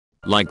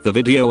Like the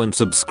video and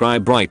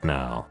subscribe right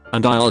now,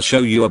 and I'll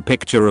show you a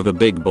picture of a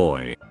big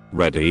boy.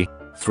 Ready?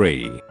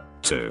 3,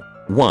 2,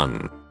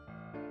 1.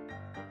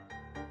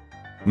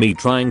 Me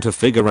trying to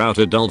figure out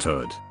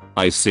adulthood.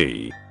 I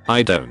see.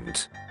 I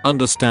don't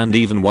understand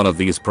even one of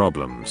these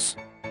problems.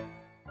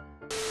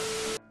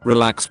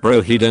 Relax bro,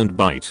 he don't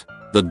bite.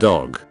 The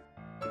dog.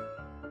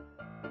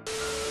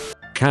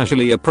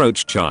 Casually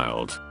approach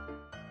child.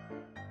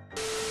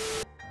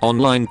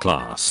 Online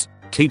class.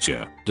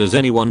 Teacher, does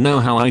anyone know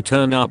how I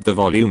turn up the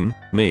volume?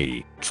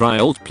 Me. Try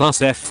Alt plus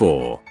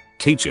F4.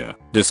 Teacher,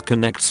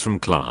 disconnects from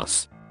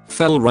class.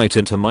 Fell right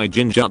into my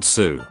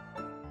jinjutsu.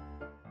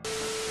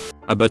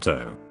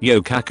 Abato.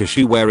 Yo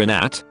Kakashi, wherein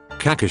at?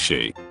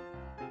 Kakashi.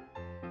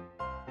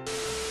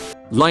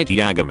 Light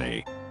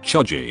Yagami.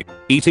 Choji.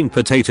 Eating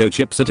potato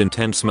chips at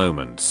intense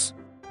moments.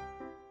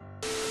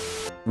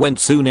 When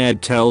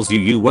Tsunade tells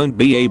you won't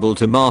be able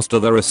to master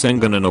the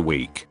Rasengan in a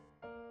week.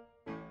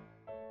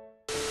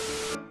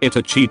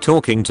 Itachi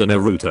talking to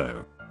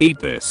Naruto. Eat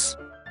this.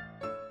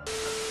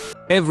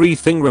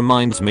 Everything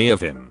reminds me of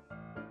him.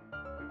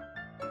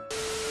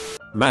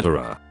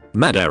 Madara.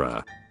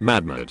 Madara.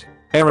 Madmad.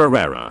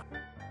 Error.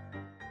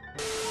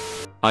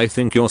 I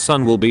think your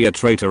son will be a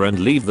traitor and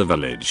leave the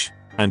village.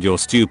 And your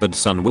stupid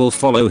son will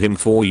follow him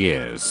for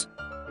years.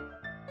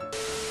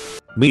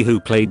 Me who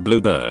played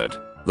Bluebird.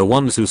 The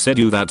ones who said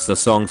you that's the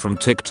song from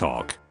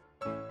TikTok.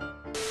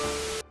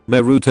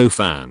 Naruto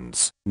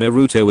fans.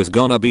 Naruto is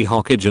gonna be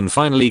Hokage and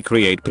finally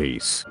create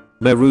peace.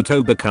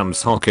 Naruto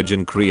becomes Hokage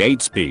and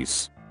creates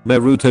peace.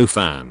 Naruto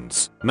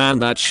fans. Man,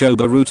 that show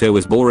Boruto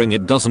is boring,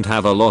 it doesn't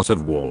have a lot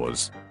of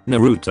wars.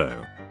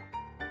 Naruto.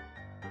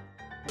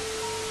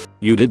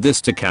 You did this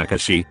to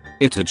Kakashi.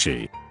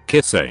 Itachi.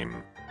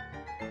 Kisame.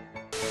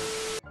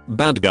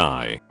 Bad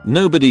guy.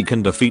 Nobody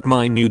can defeat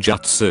my new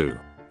jutsu.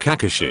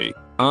 Kakashi.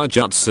 Our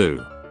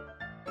jutsu.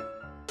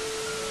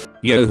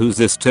 Yo, who's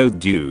this toad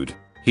dude?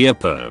 Here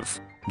perv.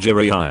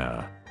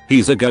 Jiraiya.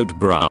 He's a goat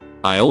bruh.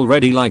 I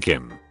already like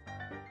him.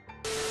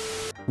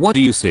 What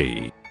do you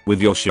see?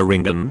 With your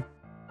Sharingan?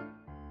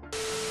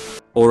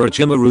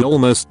 Orochimaru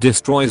almost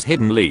destroys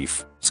Hidden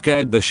Leaf,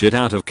 scared the shit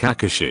out of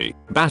Kakashi,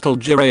 battled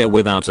Jiraiya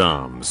without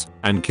arms,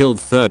 and killed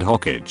third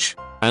Hokage.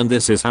 And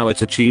this is how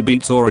Itachi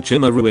beats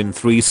Orochimaru in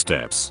 3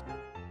 steps.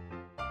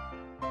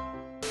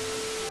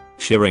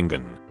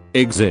 Sharingan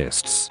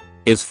exists.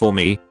 Is for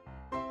me.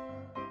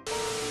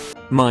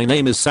 My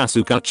name is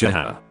Sasuke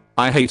Uchiha.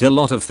 I hate a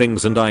lot of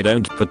things and I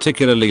don't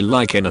particularly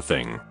like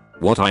anything.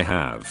 What I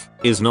have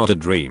is not a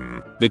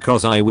dream,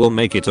 because I will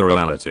make it a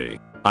reality.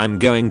 I'm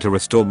going to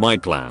restore my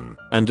clan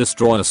and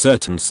destroy a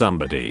certain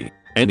somebody.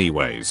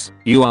 Anyways,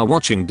 you are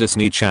watching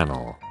Disney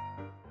Channel.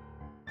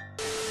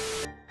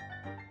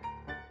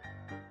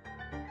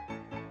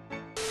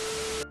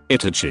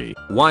 Itachi,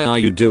 why are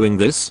you doing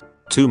this?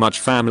 Too much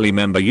family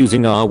member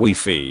using our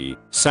Wi-Fi.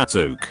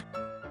 Sasuke.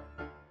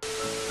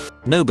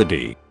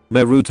 Nobody.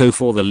 Naruto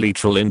for the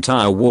literal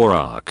entire war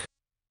arc.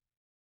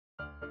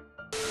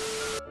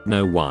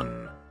 No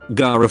one.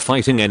 Gaara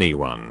fighting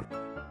anyone.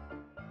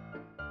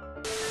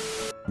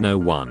 No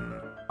one.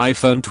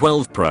 iPhone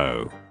 12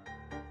 Pro.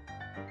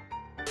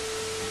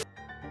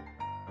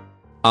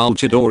 I'll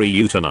Chidori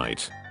you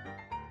tonight.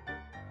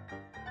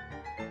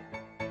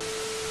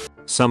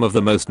 Some of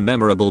the most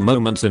memorable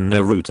moments in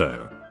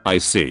Naruto. I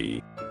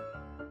see.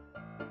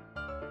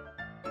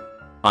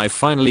 I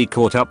finally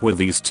caught up with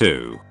these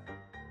two.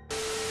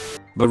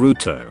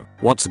 Boruto,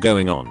 what's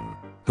going on?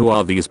 Who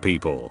are these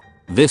people?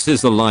 This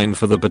is the line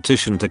for the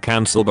petition to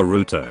cancel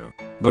Boruto.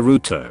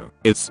 Boruto,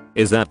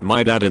 is that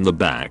my dad in the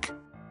back?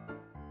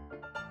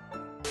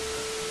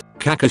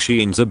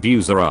 Kakashi's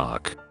abuser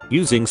arc.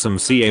 Using some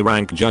CA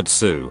rank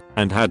jutsu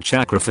and had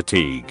chakra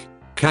fatigue.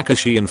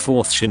 Kakashi in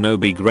 4th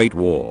Shinobi Great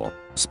War.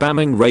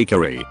 Spamming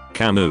Reikari,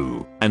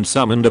 Kamu, and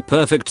summoned a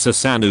perfect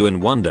Susanoo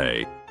in one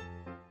day.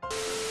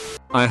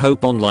 I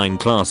hope online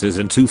classes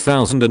in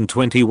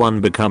 2021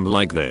 become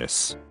like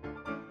this.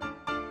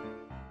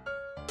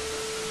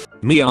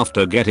 Me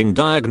after getting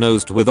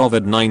diagnosed with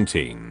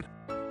COVID-19.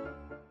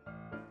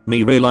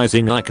 Me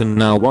realizing I can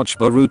now watch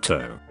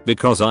Boruto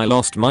because I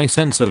lost my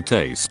sense of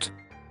taste.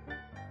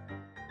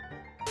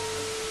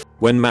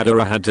 When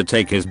Madara had to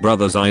take his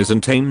brother's eyes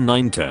and tame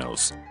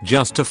Ninetales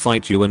just to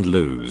fight you and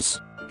lose.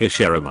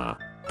 Hishirama.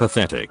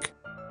 Pathetic.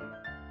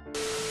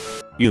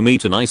 You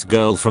meet a nice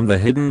girl from the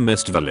Hidden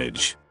Mist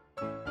village.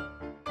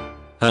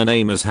 Her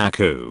name is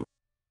Haku.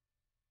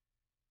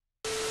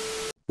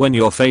 When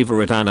your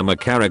favorite anime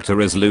character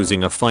is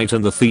losing a fight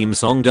and the theme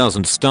song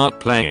doesn't start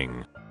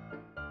playing.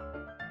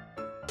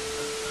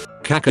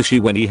 Kakashi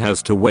when he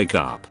has to wake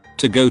up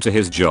to go to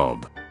his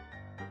job.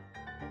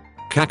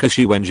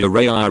 Kakashi when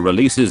Jiraiya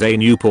releases a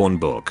new porn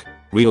book.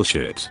 Real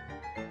shit.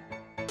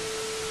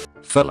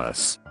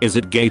 Fellas, is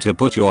it gay to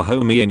put your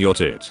homie in your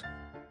tit?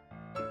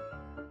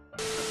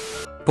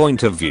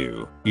 Point of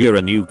view, you're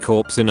a new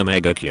corpse in a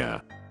mega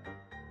cure.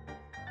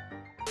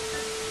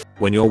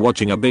 When you're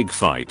watching a big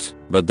fight,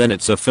 but then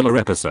it's a filler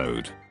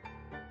episode.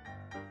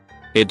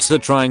 It's a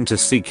trying to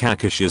see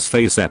Kakashi's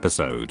face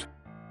episode.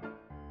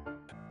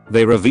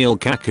 They reveal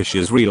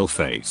Kakashi's real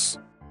face.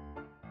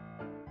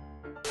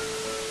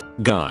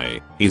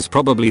 Guy, he's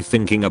probably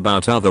thinking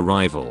about other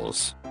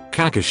rivals.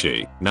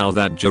 Kakashi, now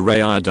that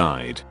Jiraiya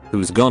died,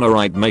 who's gonna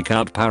write Make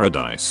Out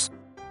Paradise?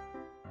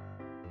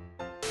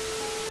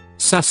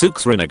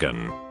 Sasuke's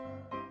Rinnegan.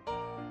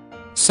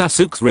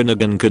 Sasuke's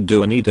Rinnegan could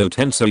do an Ito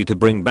Tensei to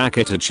bring back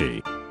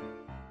Itachi.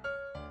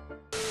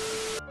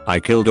 I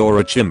killed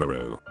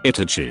Orochimaru,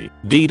 Itachi,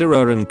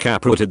 Deidara and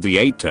Kaputed the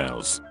Eight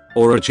Tails.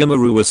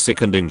 Orochimaru was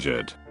sick and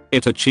injured.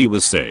 Itachi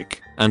was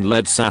sick and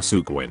let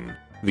Sasuke win.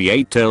 The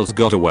Eight Tails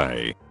got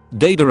away.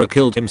 Deidara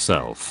killed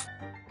himself.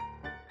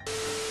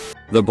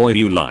 The boy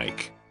you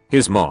like.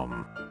 His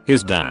mom.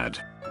 His dad.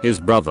 His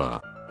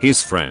brother.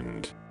 His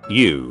friend.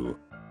 You.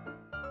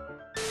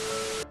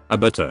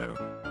 Obito.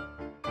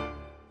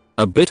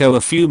 Obito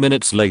a few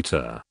minutes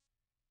later.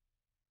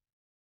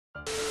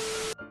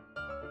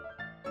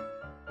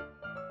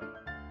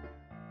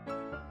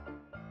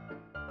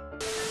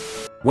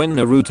 When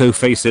Naruto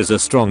faces a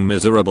strong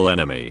miserable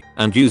enemy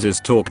and uses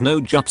talk no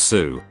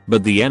jutsu,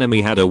 but the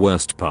enemy had a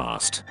worst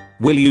past.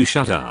 Will you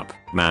shut up,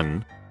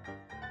 man?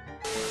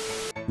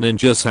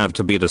 Ninjas have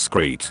to be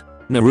discreet.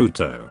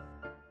 Naruto.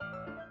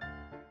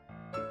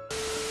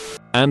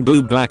 And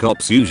Blue Black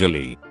Ops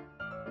usually.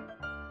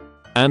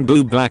 And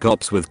Blue Black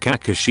Ops with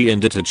Kakashi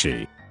and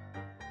Itachi.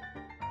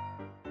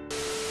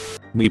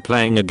 Me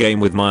playing a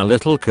game with my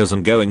little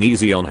cousin going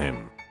easy on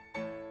him.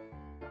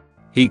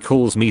 He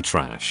calls me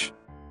trash.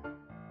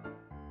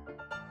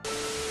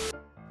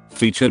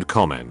 Featured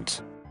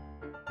comment.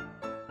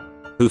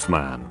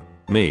 Hoofman.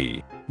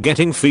 Me.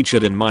 Getting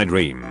featured in my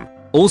dream.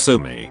 Also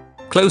me.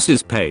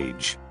 Closest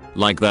page.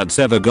 Like that's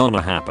ever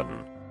gonna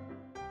happen.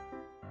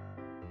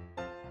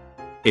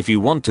 If you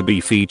want to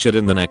be featured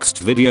in the next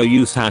video,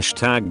 use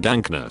hashtag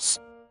dankness.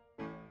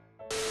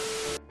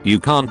 You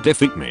can't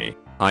defeat me,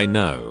 I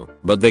know,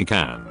 but they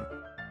can.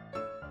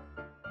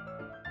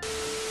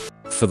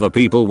 For the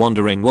people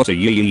wondering what a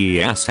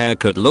yee ass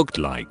haircut looked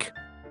like.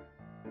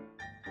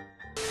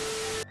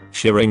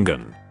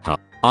 Sharingan, huh.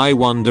 I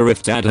wonder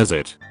if dad has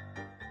it.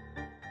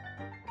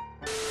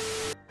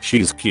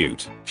 She's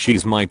cute,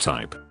 she's my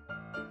type.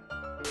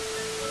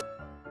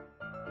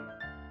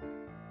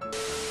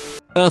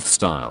 Earth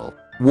style,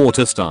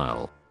 water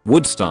style,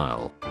 wood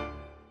style.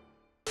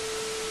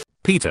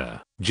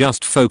 Peter,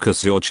 just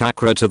focus your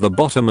chakra to the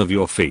bottom of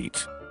your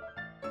feet.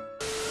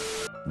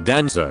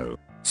 Danzo,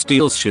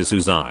 steals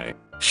Shisu's eye,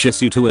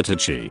 Shisu to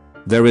Itachi,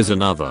 there is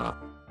another.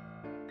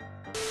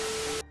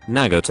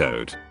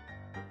 Nagatoad.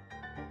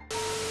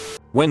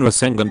 When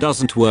Rasengan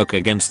doesn't work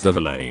against the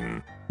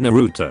villain.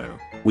 Naruto,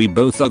 we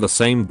both are the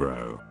same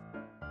bro.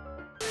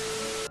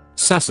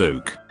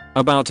 Sasuke,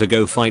 about to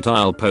go fight,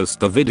 I'll post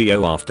the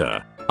video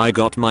after. I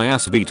got my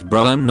ass beat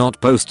bro, I'm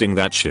not posting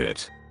that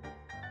shit.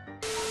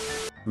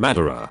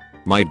 Madara,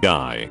 my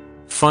guy,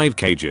 5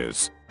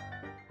 cages.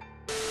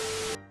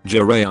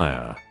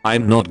 Jiraiya,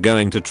 I'm not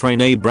going to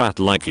train a brat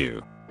like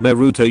you.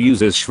 Naruto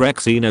uses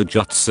Shrek's no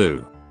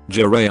jutsu.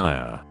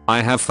 Jiraiya,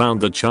 I have found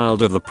the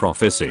child of the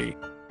prophecy.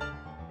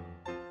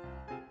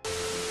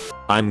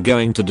 I'm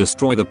going to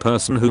destroy the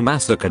person who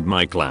massacred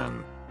my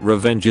clan.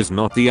 Revenge is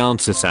not the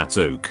answer,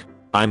 Sasuke.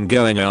 I'm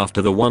going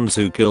after the ones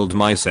who killed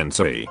my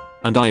sensei,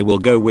 and I will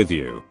go with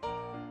you.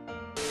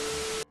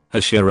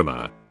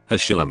 Hashirama,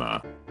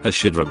 Hashirama,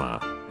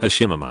 Hashirama,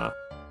 Hashimama.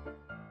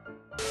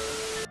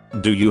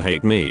 Do you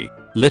hate me?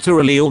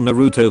 Literally all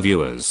Naruto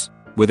viewers,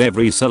 with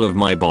every cell of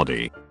my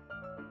body.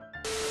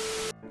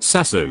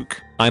 Sasuke,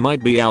 I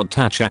might be out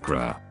ta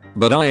chakra,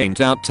 but I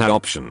ain't out ta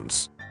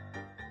options.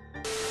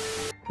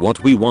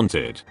 What we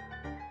wanted.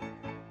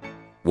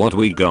 What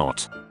we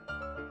got.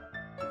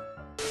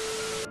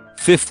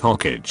 5th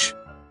Hokage.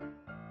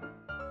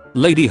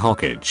 Lady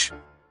Hokage.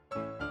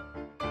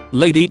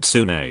 Lady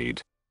Tsunade.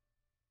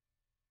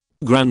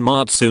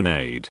 Grandma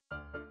Tsunade.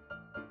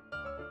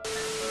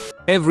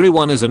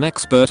 Everyone is an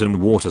expert in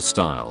water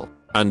style,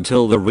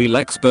 until the real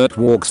expert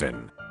walks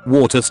in.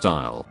 Water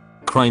style.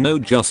 Cry no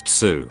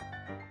jutsu.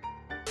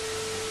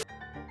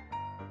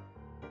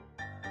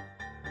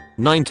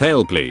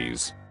 Ninetale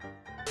please.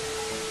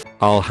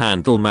 I'll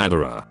handle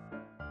Madara.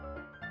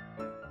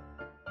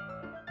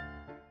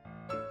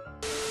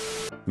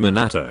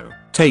 Minato,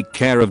 take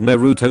care of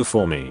Naruto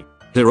for me.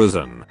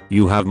 Hiruzen,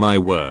 you have my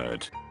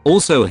word.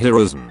 Also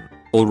Hiruzen.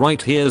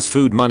 Alright, here's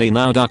food money,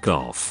 now duck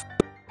off.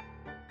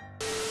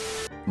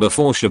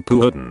 Before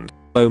Shippuden.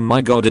 Oh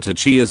my god,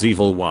 Itachi is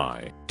evil.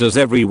 Why does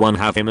everyone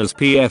have him as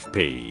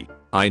PFP?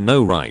 I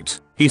know, right?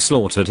 He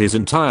slaughtered his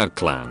entire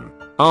clan.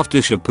 After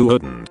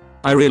Shippuden,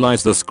 I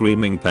realized the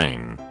screaming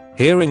pain.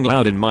 Hearing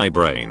loud in my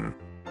brain.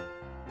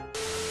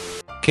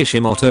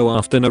 Kishimoto,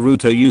 after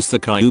Naruto used the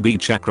Kyuubi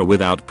chakra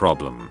without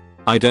problem.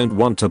 I don't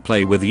want to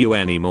play with you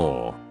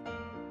anymore.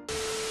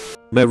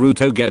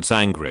 Naruto gets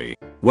angry.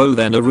 Whoa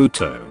there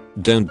Naruto,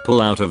 don't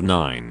pull out of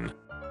 9.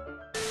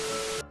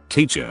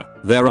 Teacher,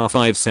 there are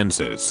 5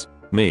 senses.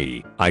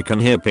 Me, I can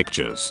hear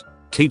pictures.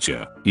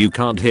 Teacher, you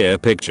can't hear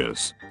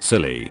pictures.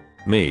 Silly.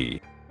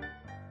 Me.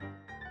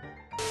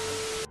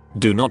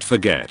 Do not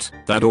forget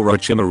that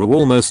Orochimaru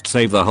almost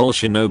saved the whole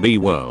shinobi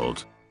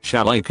world.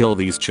 Shall I kill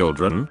these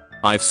children?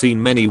 I've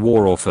seen many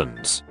war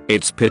orphans.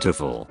 It's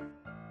pitiful.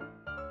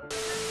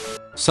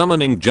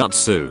 Summoning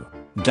Jutsu.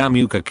 Damn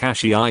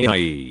Kakashi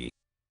Iie.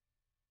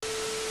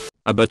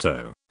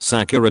 Abato.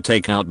 Sakura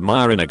take out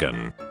my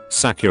Rinnegan.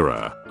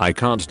 Sakura, I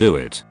can't do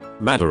it.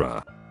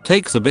 Madara.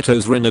 Takes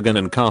Obito's Rinnegan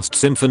and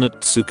casts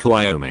Infinite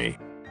Tsukuyomi.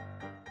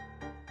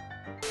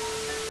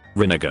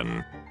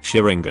 Rinnegan.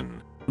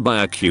 Sharingan.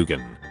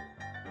 Byakugan.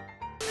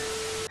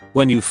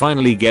 When you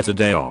finally get a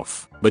day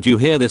off, but you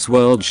hear this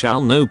world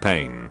shall know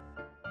pain.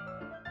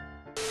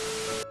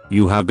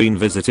 You have been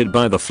visited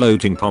by the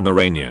floating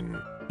Pomeranian.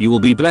 You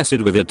will be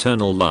blessed with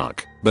eternal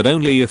luck, but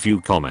only if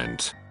you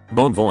comment.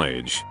 Bon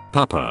voyage,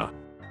 Papa.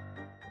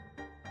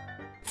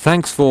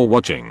 Thanks for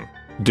watching.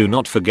 Do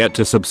not forget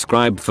to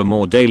subscribe for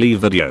more daily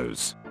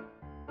videos.